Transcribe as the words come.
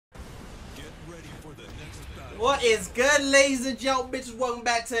What is good, ladies and gentlemen, bitches? Welcome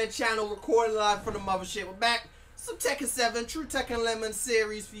back to the channel, recording live from the mothership. We're back, some Tekken 7, True Tekken Lemon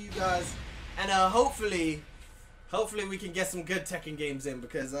series for you guys, and hopefully we can get some good Tekken games in,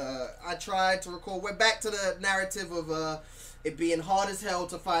 because I tried to record. We're back to the narrative of it being hard as hell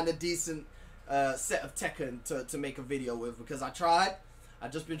to find a decent set of Tekken to make a video with, because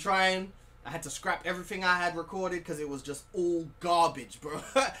I've just been trying. I had to scrap everything I had recorded because it was just all garbage, bro.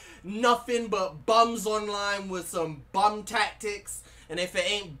 Nothing but bums online with some bum tactics. And if it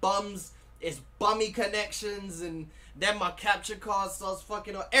ain't bums, it's bummy connections. And then my capture card starts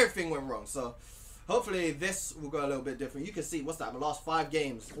fucking up. Everything went wrong. So hopefully this will go a little bit different. You can see, what's that? My last 5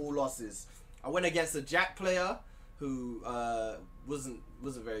 games, 4 losses. I went against a Jack player who wasn't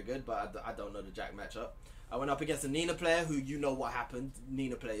very good, but I don't know the Jack matchup. I went up against a Nina player who, you know what happened,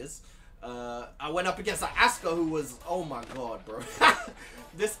 Nina players. I went up against an Asuka who was, oh my god, bro.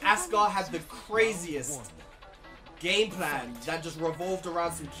 This Asuka had the craziest game plan that just revolved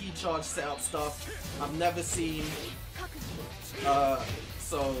around some key charge setup stuff I've never seen.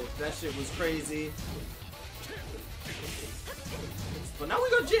 So that shit was crazy. But now we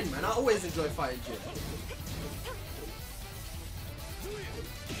got Jin, man. I always enjoy fighting Jin.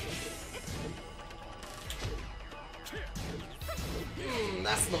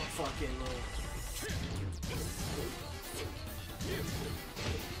 That's not fucking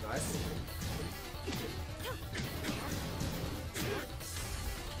nice.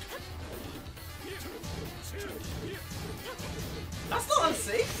 That's not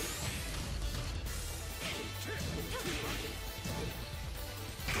unsafe.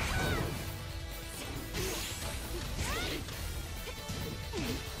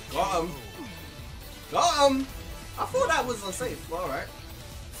 Got him. Got him. I thought that was unsafe. All right.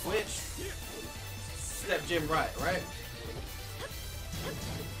 Switch. Step Jim right?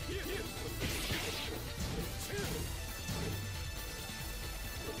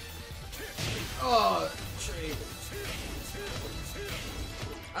 Oh, trade.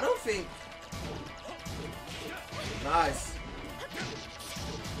 I don't think. Nice.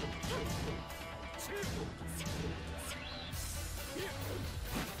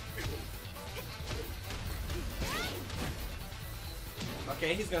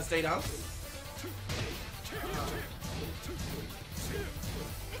 Okay, he's gonna stay down.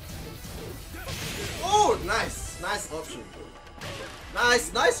 Oh, nice. Nice option.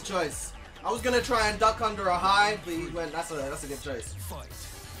 Nice choice. I was gonna try and duck under a high, but he went, that's a good choice.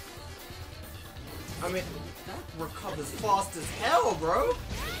 I mean, that recovers fast as hell, bro.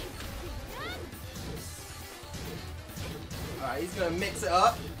 Alright, he's gonna mix it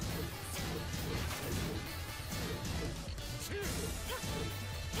up.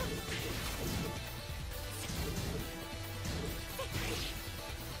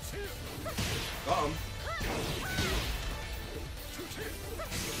 Got him.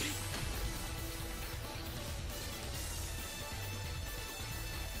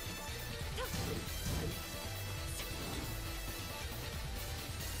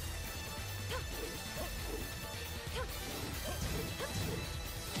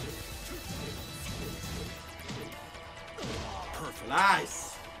 Perfect.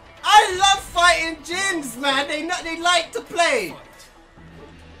 Nice. I love fighting Jins, man. They like to play.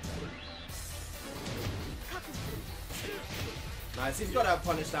 Nice, he's got that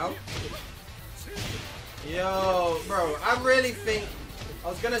punish down. Yo, bro, I really think, I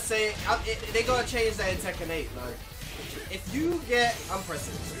was gonna say, they gotta change that in Tekken 8, like, if you get, I'm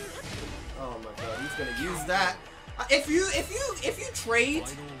pressing. Oh my god, he's gonna use that. If you trade,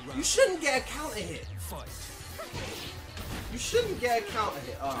 you shouldn't get a counter hit. You shouldn't get a counter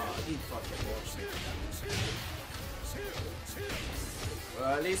hit. Oh, he fucking watched it.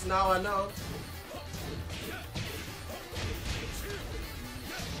 Well, at least now I know.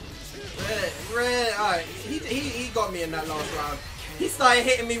 Really, alright, he got me in that last round. He started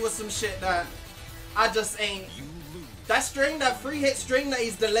hitting me with some shit that I just ain't. That string, that free hit string that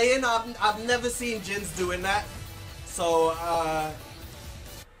he's delaying, I've never seen Jins doing that. So I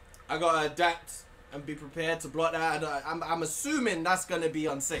gotta adapt and be prepared to block that. I'm assuming that's gonna be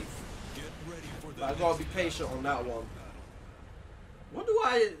unsafe. But I gotta be patient on that one. What do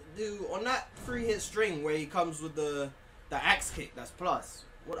I do on that free hit string where he comes with the axe kick? That's plus.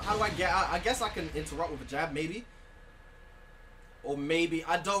 How do I get out? I guess I can interrupt with a jab, maybe. Or maybe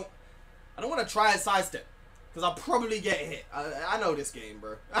I don't want to try and sidestep, because I'll probably get hit. I know this game,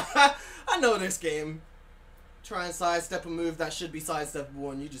 bro. I know this game. Try and sidestep a move that should be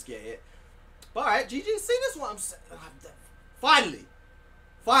sidesteppable and you just get hit. But alright, GG, see, this is what I'm saying.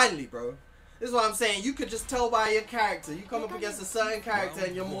 Finally, bro. This is what I'm saying. You could just tell by your character. You come up against a certain character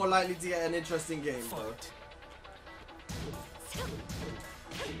and you're more likely to get an interesting game, bro.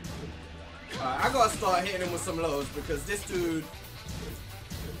 Alright, I gotta start hitting him with some lows because this dude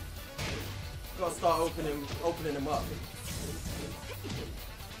gotta start opening him up.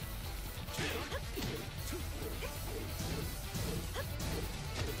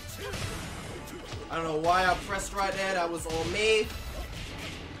 I don't know why I pressed right there. That was all me.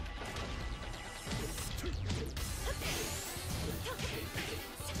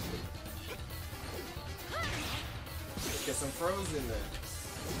 Get some throws in there.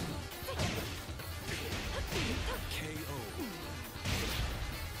 KO.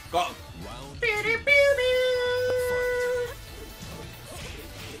 Got him.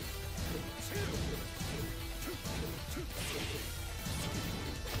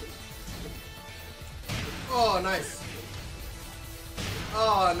 Oh, nice.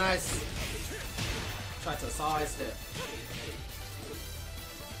 Oh, nice. Try to sidestep.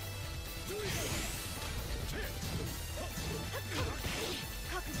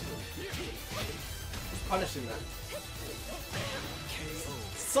 Punishing that.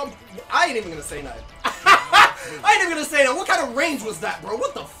 I ain't even gonna say that. I ain't even gonna say that. What kind of range was that, bro?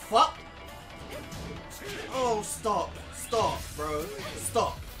 What the fuck? Oh, stop. Stop, bro.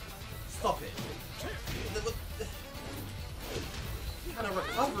 Stop. Stop it. What kind of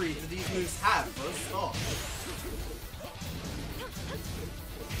recovery do these moves have, bro? Stop.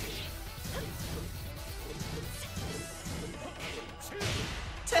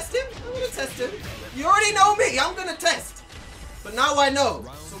 Test him? I'm gonna test him. You already know me. I'm gonna test. But now I know.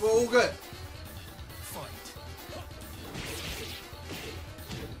 So we're all good.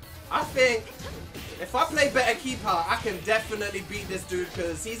 I think if I play better keeper, I can definitely beat this dude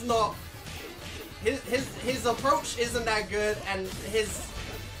because he's not. His approach isn't that good, and his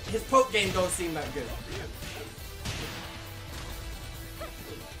poke game don't seem that good.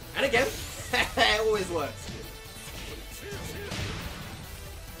 And again, it always works.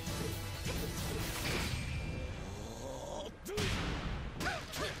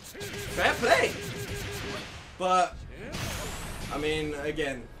 Fair play. But I mean,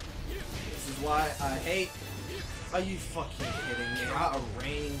 again, this is why I hate. Are you fucking kidding me? Out of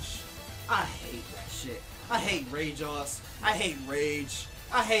range. I hate that shit. I hate rage arts. I hate rage.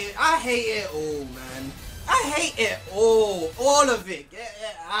 I hate it all, man. I hate it all. All of it. Get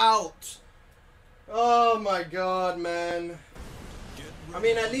it out. Oh my god, man. I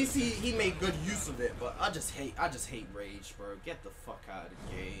mean, at least he made good use of it, but I just hate rage, bro. Get the fuck out of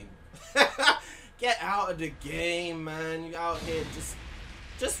the game. Get out of the game, man. You out here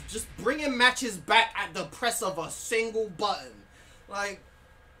just bringing matches back at the press of a single button. Like,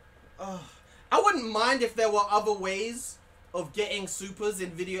 I wouldn't mind if there were other ways of getting supers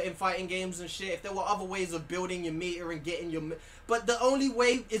in fighting games and shit. If there were other ways of building your meter and getting your, but the only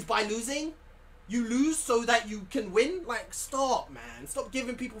way is by losing. You lose so that you can win? Like, stop, man. Stop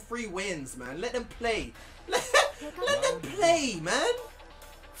giving people free wins, man. Let them play. Let them play, man.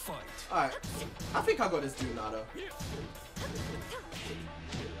 Alright. I think I got this dude now, though.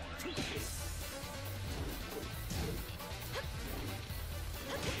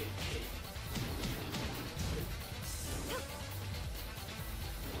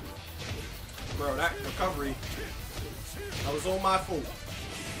 Bro, that recovery, that was all my fault.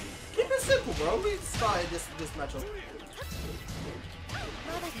 Keep it simple, bro. We started this matchup.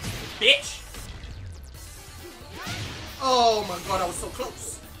 Bitch! Oh my god, I was so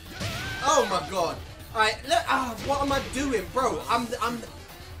close. Oh my god. Alright, what am I doing, bro?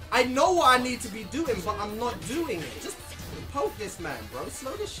 I know what I need to be doing, but I'm not doing it. Just poke this man, bro.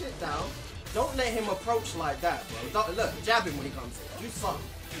 Slow this shit down. Don't let him approach like that, bro. Look, jab him when he comes in. Do something.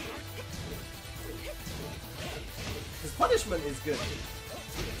 His punishment is good.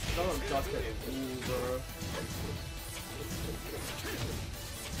 Don't dodge it. Ooh, bro.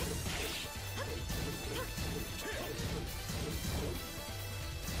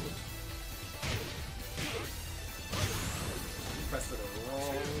 Pressed it a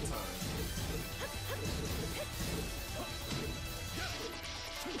long time.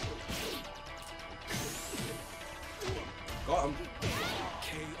 Got him.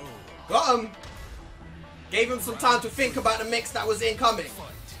 KO. Got him. Gave him some time to think about the mix that was incoming.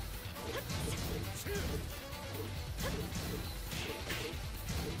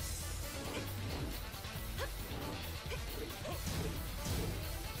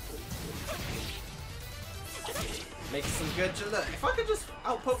 Making some good. Look, if I could just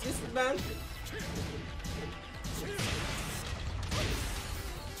outpoke this man.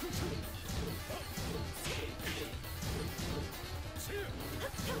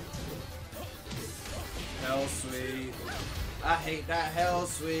 hell sweep. I hate that hell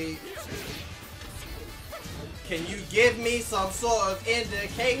sweep. Can you give me some sort of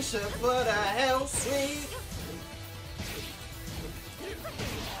indication for the hell sweep?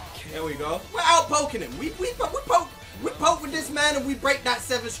 There we go. We're out poking him. We poke with this man and we break that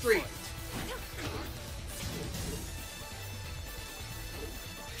 7th streak.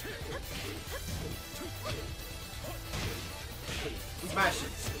 I'm mashing.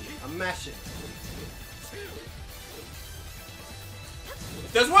 I'm mashing.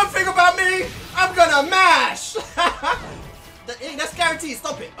 If there's one thing about me, I'm gonna mash! That's guaranteed.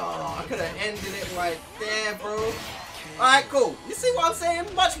 Stop it. Oh, I could have ended it right there, bro. Alright, cool. You see what I'm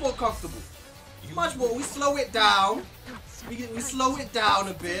saying? Much more comfortable. Much more. We slow it down. We slow it down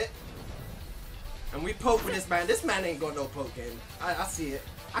a bit. And we poke with this man. This man ain't got no poke game. I see it.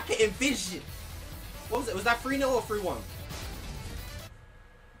 I can envision. What was it? Was that 3-0 or 3-1?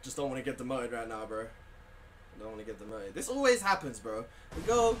 Just don't want to get demoted right now, bro. Don't want to get demoted. This always happens, bro. We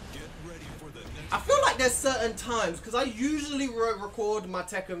go. I feel like there's certain times, because I usually record my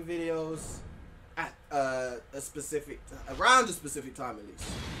Tekken videos at around a specific time at least.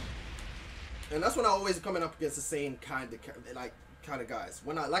 And that's when I always coming up against the same kind of guys.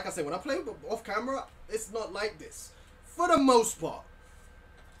 When like I say, when I play off camera, it's not like this. For the most part.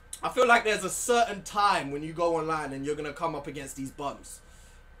 I feel like there's a certain time when you go online and you're gonna come up against these bums.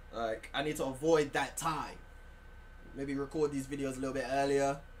 Like, I need to avoid that time. Maybe record these videos a little bit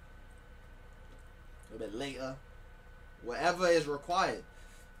earlier, a little bit later, whatever is required.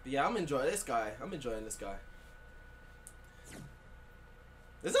 But yeah, I'm enjoying this guy. I'm enjoying this guy.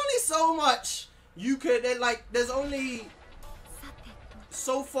 There's only so much you could, there's only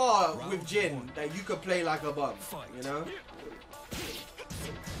so far with Jin that you could play like a bum, you know?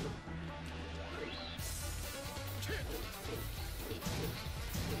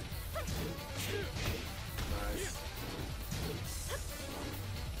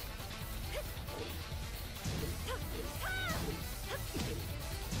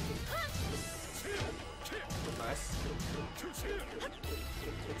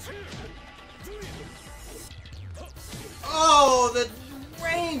 Oh, the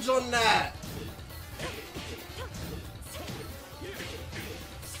range on that!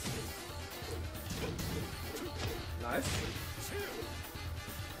 Nice.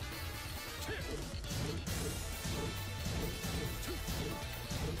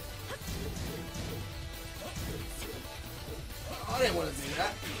 Oh, I didn't want to do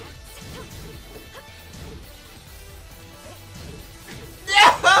that.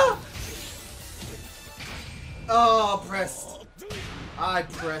 Yeah! Oh, pressed. I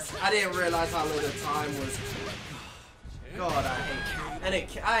pressed. I didn't realize how long the time was. God, I hate. And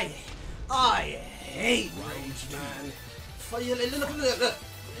I hate rage, man. Look.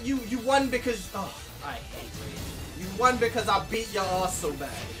 You won because. Oh, I hate rage. You won because I beat your ass so bad.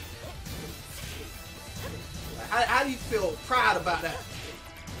 How do you feel proud about that?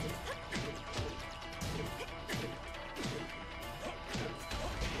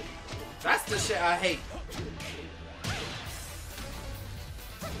 That's the shit I hate.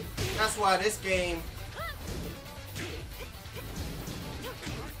 That's why this game.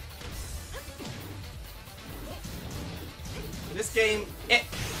 This game, it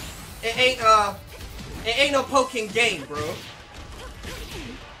ain't no poking game, bro.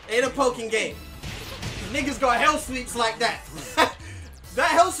 It ain't a poking game. Niggas got hell sweeps like that. That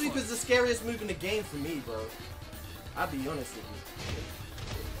hell sweep is the scariest move in the game for me, bro. I'll be honest with you.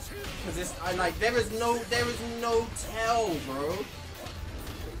 Cause it's there is no tell, bro.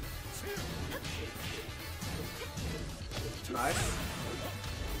 Nice.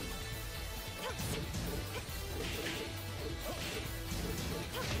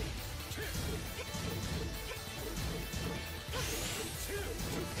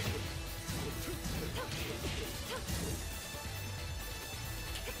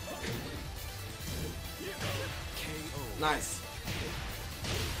 Nice.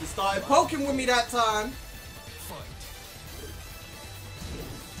 He started poking with me that time.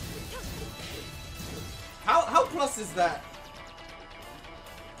 How plus is that?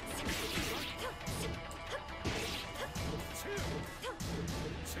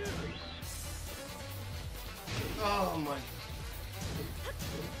 Oh my.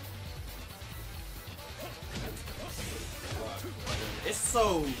 It's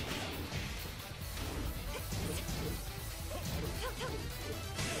so.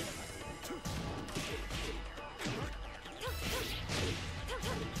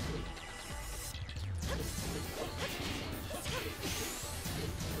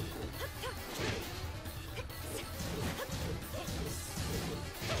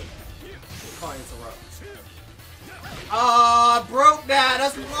 Can't interrupt.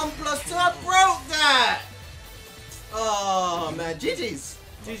 1+2. I broke that. Oh man, GG's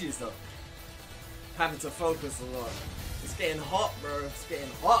though. Having to focus a lot. It's getting hot, bro. It's getting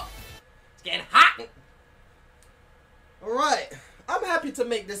hot. It's getting hot. All right, I'm happy to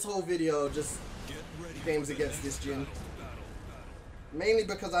make this whole video just games against this gym. Mainly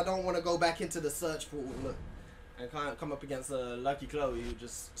because I don't want to go back into the search pool and can't come up against a Lucky Chloe who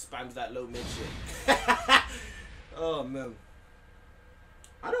just spams that low mid shit. Oh man.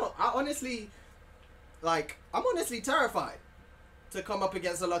 I'm honestly terrified to come up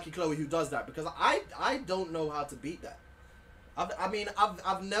against a Lucky Chloe who does that, because I don't know how to beat that.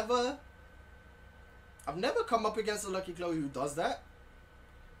 I've never come up against a Lucky Chloe who does that,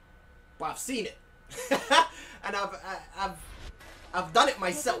 but I've seen it. And I've done it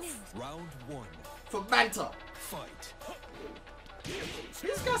myself. Round 1. For banter. Fight.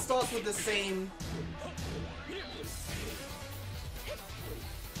 This guy starts with the same.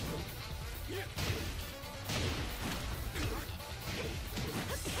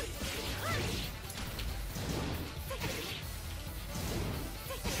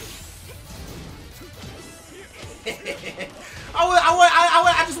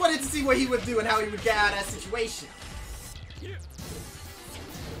 I just wanted to see what he would do and how he would get out of that situation.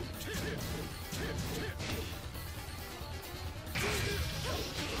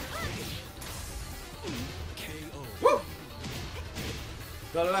 Woo!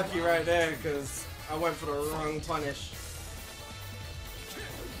 Got lucky right there because I went for the wrong punish.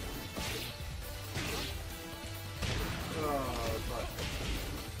 Oh, fuck.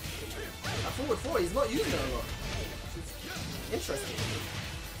 I forward 4, he's not using it a lot. Interesting.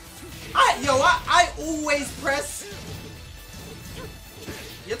 I always press.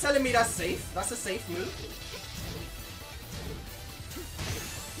 You're telling me that's safe? That's a safe move?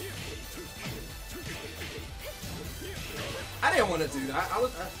 I didn't want to do that. I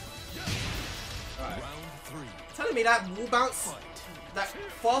was. Alright. Telling me that wall bounce, that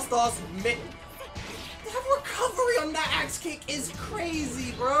fast ass mid. That recovery on that axe kick is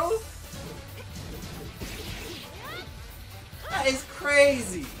crazy, bro. That is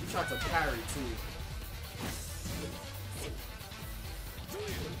crazy. He tried to parry too.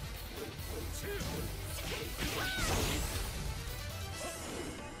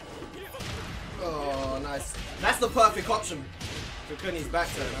 Oh, nice. That's the perfect option for Kunny's back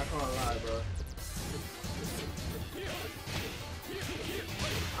turn. I can't lie, bro.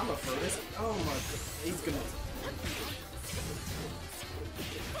 I'm a throw this. Oh my god. He's gonna.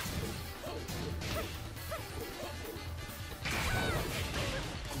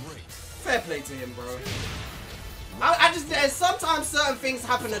 Fair play to him, bro. I just, sometimes certain things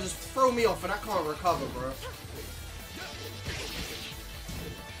happen that just throw me off and I can't recover, bro.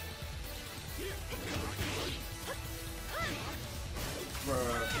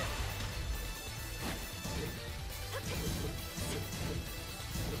 Bro.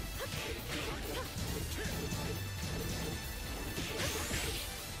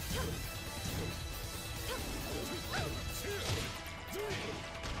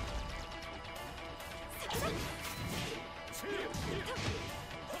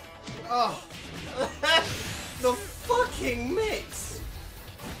 Oh, the fucking mix.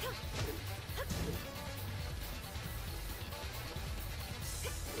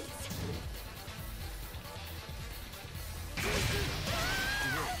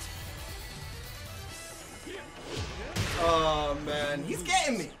 Oh man, he's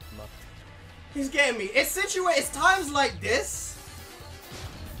getting me. He's getting me. It's times like this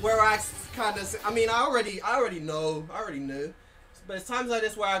where I kind of, I already knew. But it's times like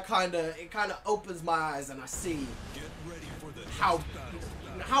this where it kind of opens my eyes and I see how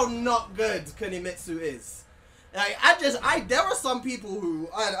not good Kunimitsu is. Like there are some people who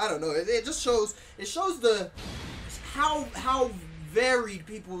I don't know. It just shows how varied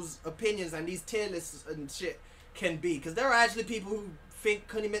people's opinions and these tier lists and shit can be. Because there are actually people who think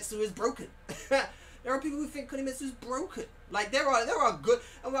Kunimitsu is broken. There are people who think Kunimitsu is broken. Like there are good,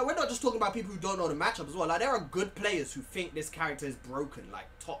 and we're not just talking about people who don't know the matchup as well. Like there are good players who think this character is broken, like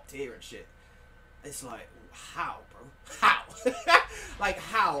top tier and shit. It's like, how, bro? How? Like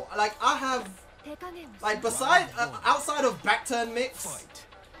how? Like I have, like outside of back turn mix,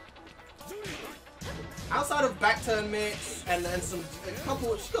 and a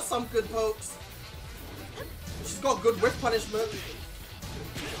couple. She's got some good pokes. She's got good whiff punishment.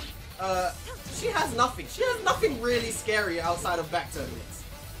 She has nothing. She has nothing really scary outside of back turn mix.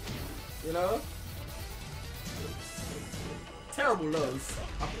 You know? Terrible lows.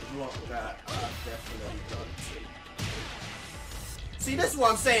 I could block that. I've definitely done. See, this is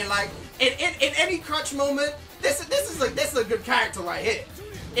what I'm saying. Like, in any crunch moment, this is a good character right here.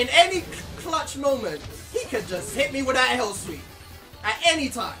 In any clutch moment, he could just hit me with that hell sweep. At any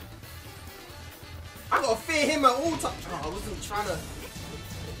time. I gotta fear him at all times. Oh, I wasn't trying to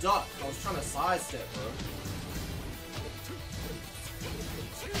duck. I was trying to sidestep, bro.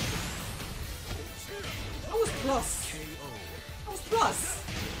 I was plus. I was plus.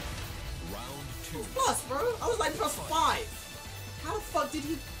 I was plus, bro. I was like +5. How the fuck did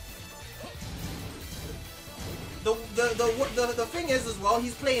he? The thing is as well,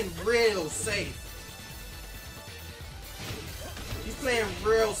 he's playing real safe. He's playing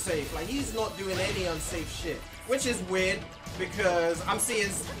real safe. Like, he's not doing any unsafe shit. Which is weird, because I'm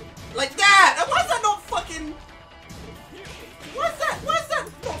seeing like that! Why is that not fucking... Why is that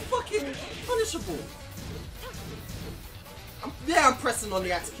not fucking punishable? I'm pressing on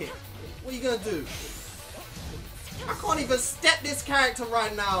the axe kick. What are you gonna do? I can't even step this character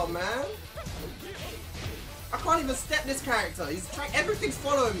right now, man. I can't even step this character. He's trying. Everything's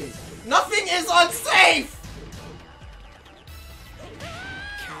following me. Nothing is unsafe.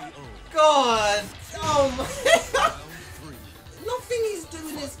 God. Oh my. Nothing he's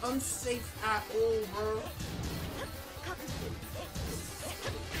doing is unsafe at all, bro.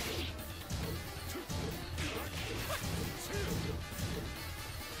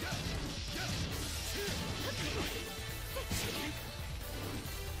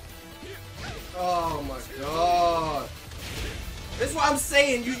 Oh my god. This is what I'm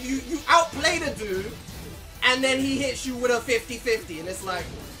saying. You outplay the dude, and then he hits you with a 50-50, and it's like,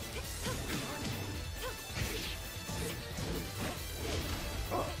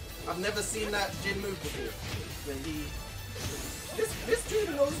 oh, I've never seen that Jin move before. But this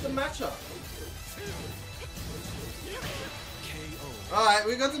dude knows the matchup. Alright,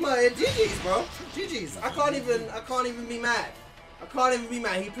 we got to my GG's, bro. GG's. I can't even be mad. I can't even be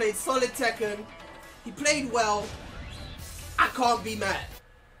mad. He played solid Tekken. He played well. I can't be mad.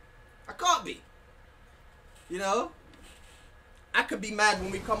 I can't be. You know? I could be mad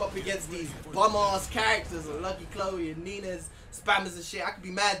when we come up against these bum-ass characters and Lucky Chloe and Nina's spammers and shit. I could be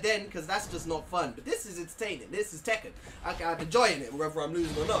mad then because that's just not fun. But this is entertaining. This is Tekken. I'm enjoying it whether I'm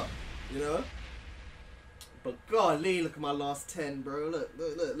losing or not. You know? But golly, look at my last 10, bro.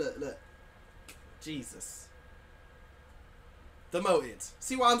 Look. Jesus. Demoted.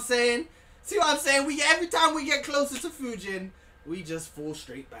 See what I'm saying? See what I'm saying? Every time we get closer to Fujin, we just fall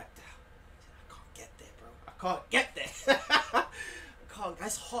straight back down. I can't get there, bro. I can't get there. I can't.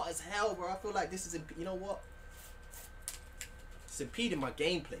 That's hot as hell, bro. I feel like this is, you know what? It's impeding my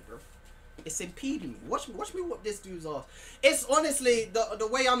gameplay, bro. It's impeding me. Watch me what this dude's off. It's honestly the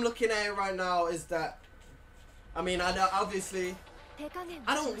way I'm looking at it right now is that, I mean, I know, obviously,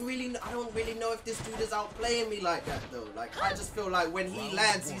 I don't really know if this dude is outplaying me like that though. Like, I just feel like when he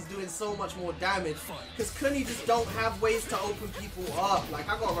lands, he's doing so much more damage. Cause Kuni just don't have ways to open people up. Like,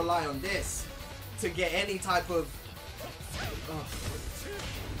 I gotta rely on this to get any type of.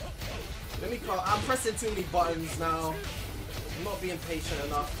 Let me call. I'm pressing too many buttons now. I'm not being patient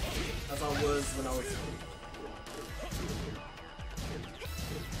enough as I was when I was.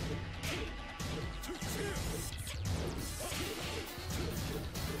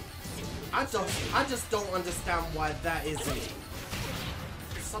 I just don't understand why that isn't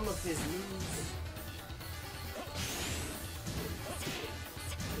some of his moves.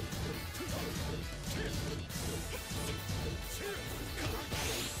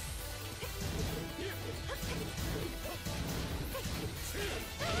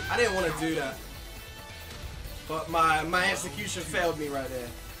 I didn't want to do that, but my execution failed me right there.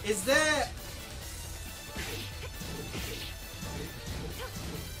 Is there?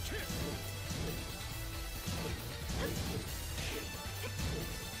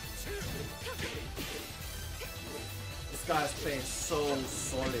 This guy's playing so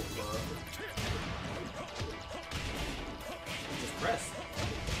solid, bro. Just pressed.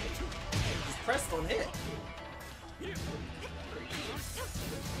 Just pressed on hit.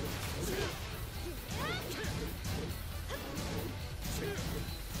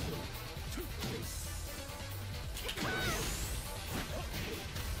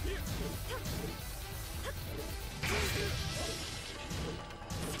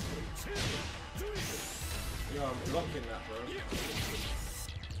 Yo, I'm blocking that, bro.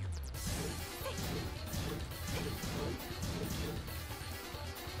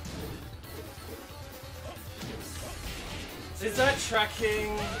 Is that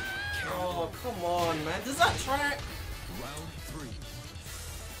tracking? Oh, come on, man. Does that track? Round 3.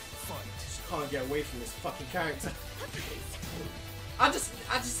 Fight. Just can't get away from this fucking character. I just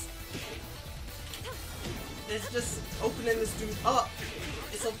it's just opening this dude up.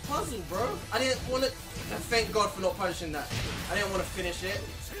 It's a puzzle, bro. I didn't want to. Thank God for not punishing that. I didn't want to finish it.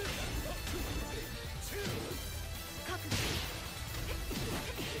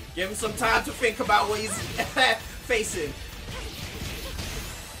 Give him some time to think about what he's facing.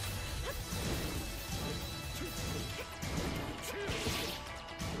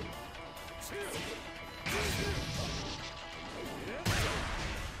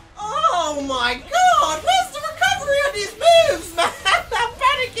 Oh my god! Where's the recovery on these moves, man? I'm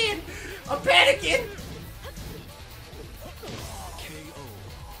panicking! I'm panicking!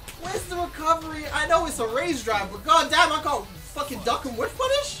 Where's the recovery? I know it's a rage drive, but goddamn, I can't fucking duck and whiff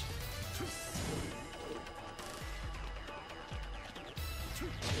punish?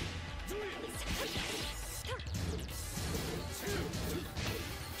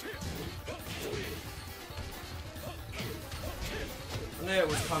 I knew it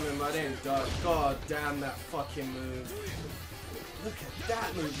was coming, but I didn't duck. God damn that fucking move. Look at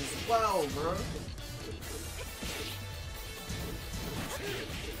that move as well, bro.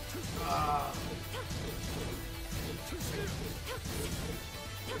 Ah.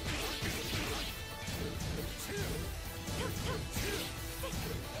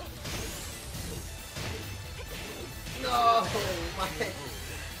 No, my.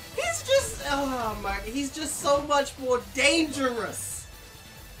 He's just, oh my, he's just so much more dangerous.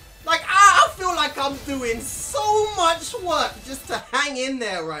 Like, I feel like I'm doing so much work just to hang in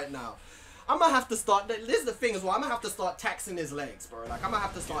there right now. I'm gonna have to start, this is the thing as well, I'm gonna have to start taxing his legs, bro. Like, I'm gonna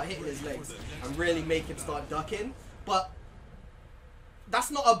have to start hitting his legs and really make him start ducking. But that's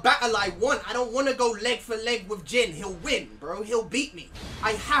not a battle I want. I don't want to go leg for leg with Jin. He'll win, bro. He'll beat me.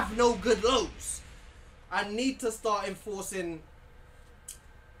 I have no good lows. I need to start enforcing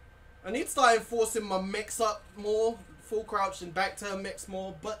my mix up more. Full crouch and back turn mix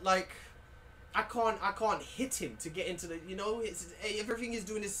more, but like I can't hit him to get into the, you know, everything he's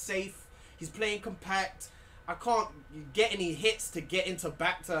doing is safe. He's playing compact. I can't get any hits to get into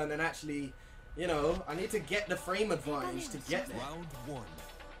back turn and actually, you know, I need to get the frame advantage to get there. Round one.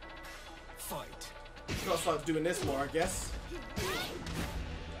 Fight. Gotta start doing this more, I guess.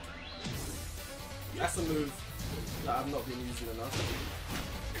 That's a move that I've not been using enough.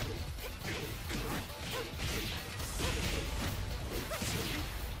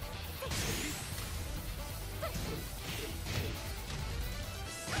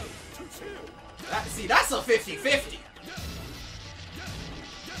 See, that's a 50-50.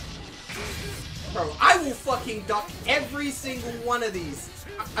 Bro, I will fucking duck every single one of these.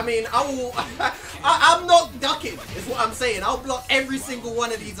 I mean, I will... I'm not ducking, is what I'm saying. I'll block every single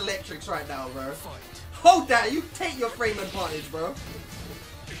one of these electrics right now, bro. Hold that. You take your frame advantage, bro.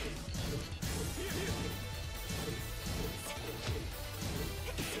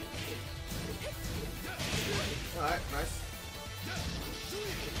 Alright, nice.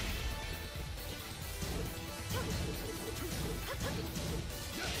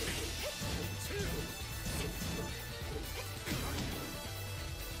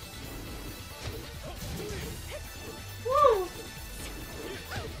 Woo!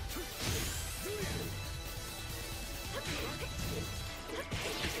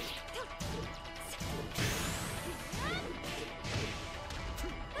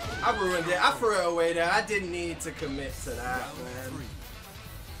 I ruined it. I threw it away there. I didn't need to commit to that, man.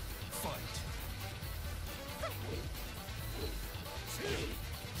 Fight.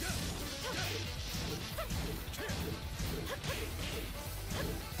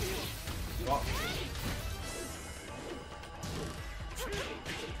 Oh.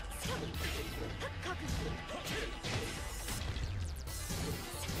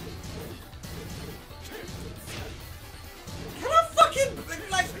 Can I fucking,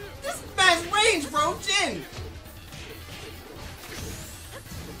 like, this man's range, bro, Jin!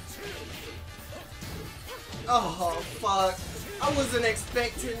 Oh, fuck. I wasn't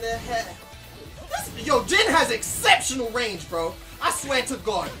expecting the head. Yo, Jin has exceptional range, bro. I swear to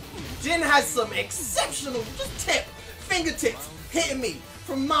God. Jin has some exceptional, just fingertips hitting me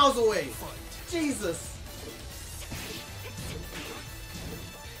from miles away. Jesus.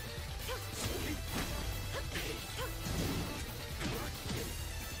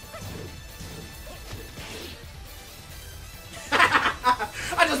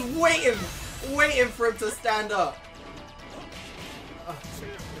 I just waiting for him to stand up.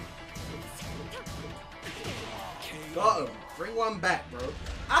 Got him. Bring one back, bro.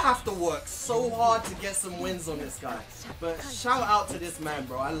 I have to work so hard to get some wins on this guy. But shout out to this man,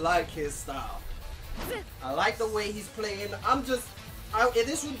 bro. I like his style. I like the way he's playing.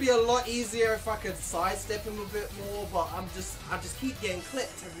 This would be a lot easier if I could sidestep him a bit more, but I just keep getting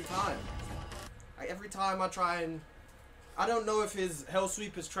clipped every time. Like, every time I try and... I don't know if his Hell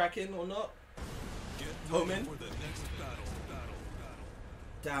Sweep is tracking or not. Home in.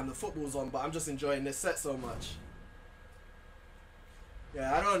 Damn, the football's on, but I'm just enjoying this set so much.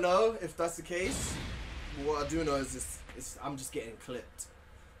 Yeah, I don't know if that's the case. What I do know is I'm just getting clipped.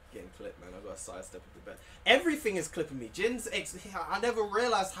 Getting clipped, man. I got to sidestep with the bed. Everything is clipping me. Jin's I never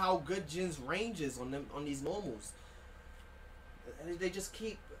realized how good Jin's range is on these normals. They just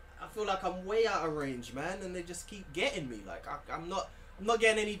keep. I feel like I'm way out of range, man, and they just keep getting me. Like I'm not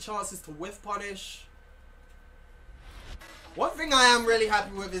getting any chances to whiff punish. One thing I am really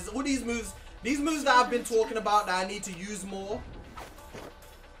happy with is all these moves that I've been talking about that I need to use more.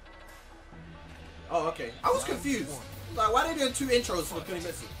 Oh, okay. I was confused. Like, why are they doing 2 intros for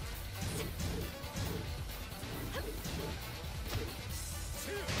Kunimitsu?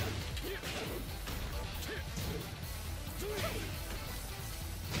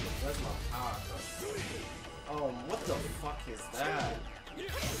 Where's my power, bro? Oh, what the fuck is that?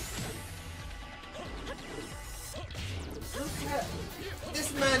 Look at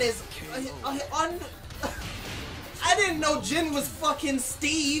this man is I didn't know Jin was fucking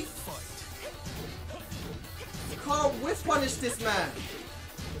Steve. You can't whiff punish this man.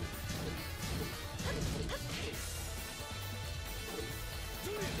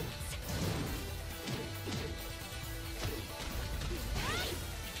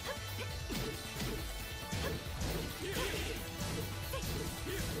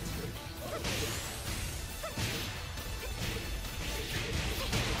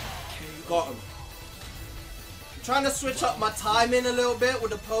 Got him. I'm trying to switch up my timing a little bit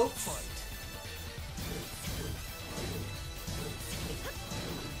with the pokes.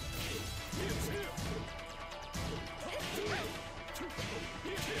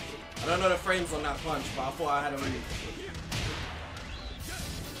 I don't know the frames on that punch, but I thought I had a read.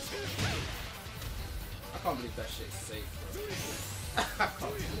 I can't believe that shit's safe, bro. I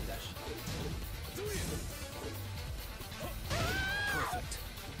can't believe that shit. Perfect.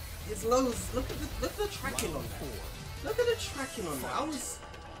 His lows, look at the tracking on that. Look at the tracking on that. I was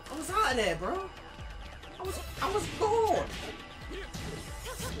out of there, bro. I was gone.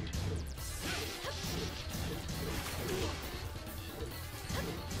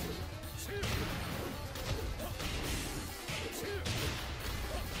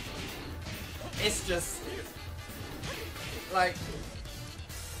 It's just like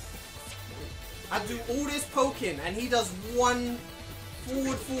I do all this poking and he does one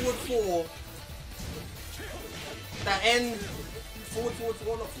forward 4 that end forward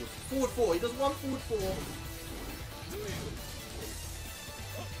 4, not forward 4. He does one forward 4.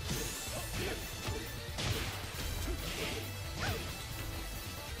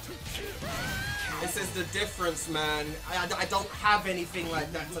 This is the difference, man. I don't have anything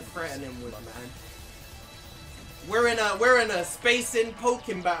like that to threaten him with, man. We're in a spacing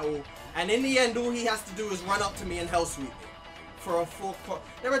poking battle, and in the end, all he has to do is run up to me and hell sweep me for a 4.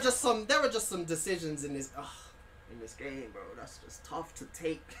 There are just some decisions in this game, bro. That's just tough to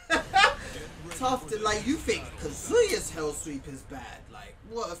take. Tough to, like, you think Kazuya's hell sweep is bad. Like,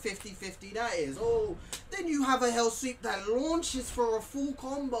 what a 50-50 that is. Oh, then you have a hell sweep that launches for a full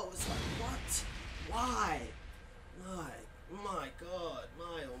combo. It's like, what? Why? My god,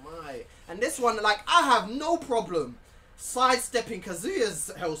 my oh my. And this one, like, I have no problem sidestepping Kazuya's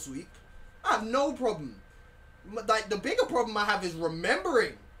hell sweep. I have no problem. Like, the bigger problem I have is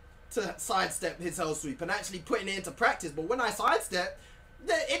remembering to sidestep his hell sweep and actually putting it into practice. But when I sidestep,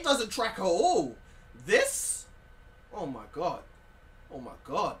 it doesn't track at all. This? Oh my god. Oh my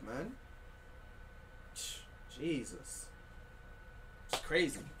god, man. Jesus. It's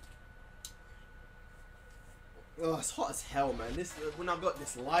crazy. Oh, it's hot as hell, man. This when I've got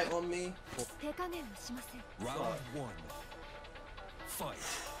this light on me. Round 1. Fight.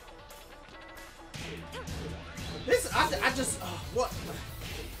 This I just what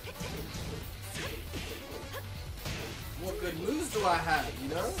good moves do I have, you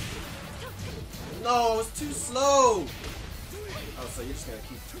know? No, it's too slow. Oh, so you're just gonna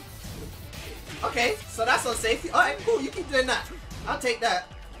keep. Okay, so that's on safety. Alright, cool, you keep doing that. I'll take that.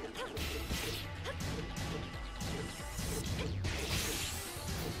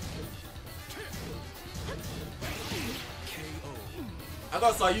 I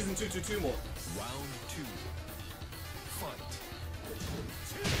gotta start using 2-2-2 more. Round 2. Fight.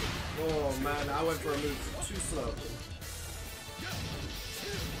 Oh man, I went for a move too slow.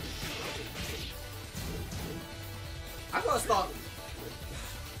 I gotta start.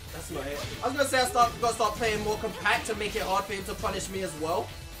 That's not it. I was gonna say I gotta start playing more compact to make it hard for him to punish me as well.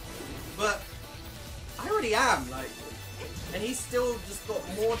 But I already am, like, and he's still just got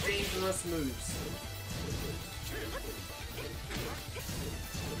more dangerous moves.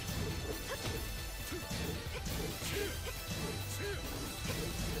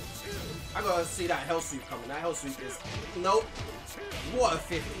 I gotta see that hell sweep coming. That hell sweep is... Nope. What a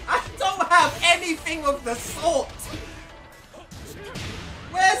 50. I don't have anything of the sort.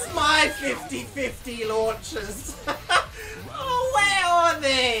 Where's my 50-50 launchers? Oh, where are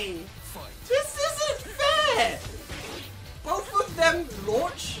they? This isn't fair. Both of them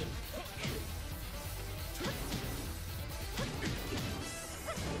launch.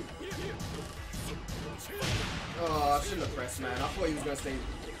 Oh, I shouldn't have pressed, man. I thought he was gonna stay.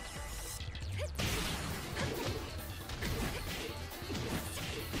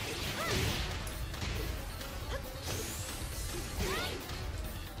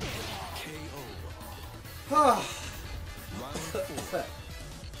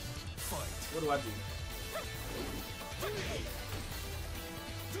 What do I do?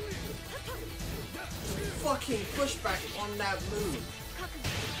 Fucking pushback on that move.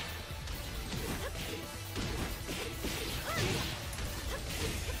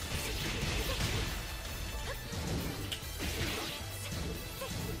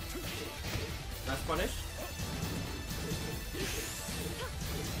 That's punish.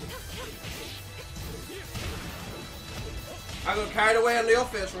 I got carried away on the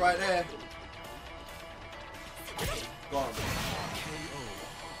offense right there. Gone.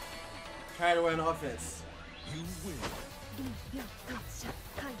 Carried away on the offense. You win.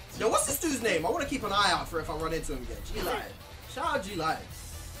 Yo, what's this dude's name? I want to keep an eye out for if I run into him again. G-Lion. Shout out G-Lion.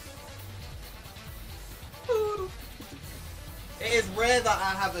 It is rare that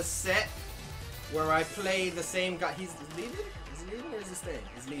I have a set where I play the same guy. He's leaving? Is he leaving or is he staying?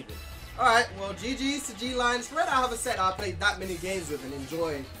 He's leaving. Alright, well, GG's to G-Lion. It's rare that I have a set that I played that many games with and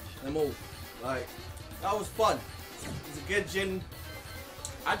enjoy them all. Like, that was fun. It's a good Jin.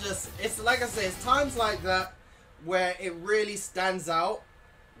 It's like I say, it's times like that where it really stands out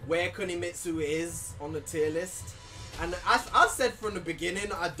where Kunimitsu is on the tier list. And I've said from the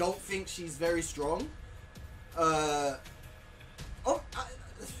beginning, I don't think she's very strong. That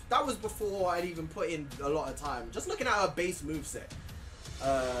was before I'd even put in a lot of time. Just looking at her base moveset.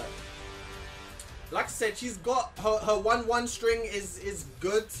 Like I said, she's got her 1-1 string is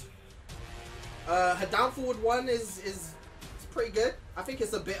good. Her down forward one is pretty good. I think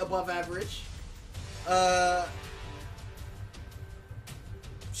it's a bit above average.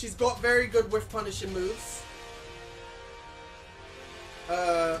 She's got very good whiff punishing moves.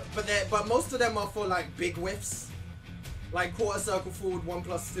 But most of them are for like big whiffs. Like quarter circle forward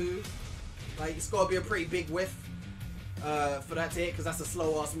 1+2. Like it's got to be a pretty big whiff for that to hit because that's a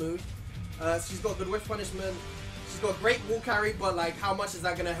slow ass move. She's got good whiff punishment. She's got great wall carry, but like how much is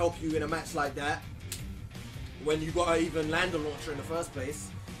that going to help you in a match like that when you got to even land a launcher in the first place?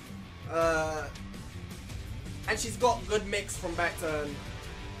 And she's got good mix from back turn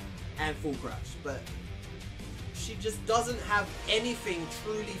and full crouch, but she just doesn't have anything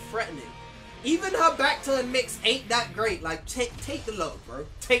truly threatening. Even her back turn mix ain't that great. Like take the low, bro.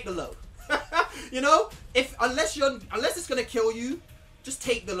 Take the low. You know, unless it's gonna kill you, just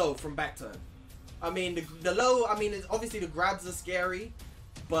take the low from back turn. I mean the low. I mean obviously the grabs are scary,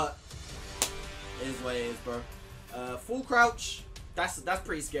 but it is what it is, bro. Full crouch. That's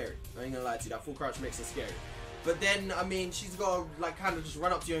pretty scary. I ain't gonna lie to you. That full crouch makes it scary. But then I mean she's gotta like kind of just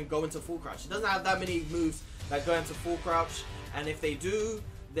run up to you and go into full crouch. She doesn't have that many moves that go into full crouch, and if they do,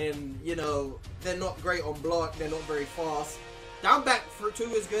 then you know they're not great on block. They're not very fast. Down back for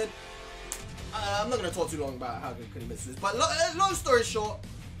 2 is good. I'm not gonna talk too long about how good Kunimitsu is, but long story short,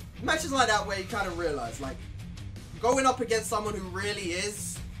 matches like that where you kind of realize like going up against someone who really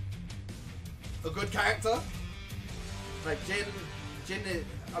is a good character, like Jin is,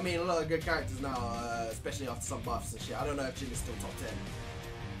 I mean a lot of good characters now, especially after some buffs and shit. I don't know if Jin is still top 10.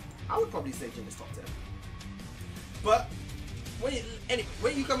 I would probably say Jin is top 10. But when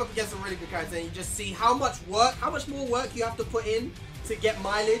you come up against a really good character and you just see how much more work you have to put in to get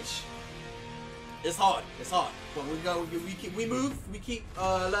mileage, it's hard. It's hard. But we move, we keep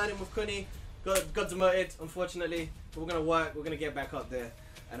learning with Kuni. Got demoted, unfortunately. But we're gonna work, we're gonna get back up there.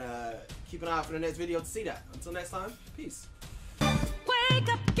 And keep an eye out for the next video to see that. Until next time, peace.